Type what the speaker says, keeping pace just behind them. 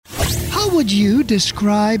How would you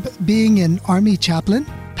describe being an Army chaplain?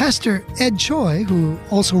 Pastor Ed Choi, who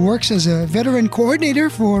also works as a veteran coordinator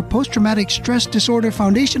for Post-Traumatic Stress Disorder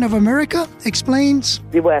Foundation of America, explains.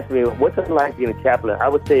 People ask me, what's it like being a chaplain? I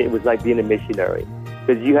would say it was like being a missionary,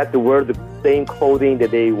 because you have to wear the same clothing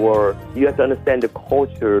that they wore. You have to understand the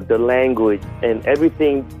culture, the language, and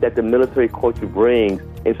everything that the military culture brings.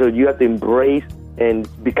 And so you have to embrace and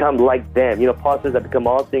become like them. Paul says, I become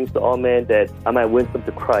all things to all men that I might win some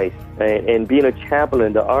to Christ. And being a chaplain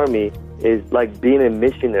in the Army is like being a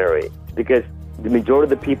missionary, because the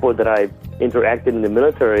majority of the people that I've interacted in the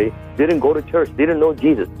military didn't go to church, didn't know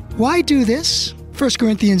Jesus. Why do this? 1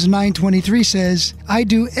 Corinthians 9:23 says, I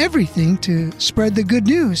do everything to spread the good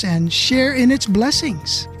news and share in its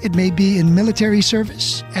blessings. It may be in military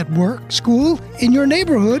service, at work, school, in your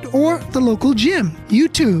neighborhood, or the local gym. You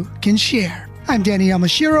too can share. I'm Danny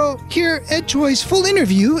Yamashiro. Hear Ed Choi's full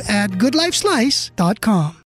interview at goodlifeslice.com.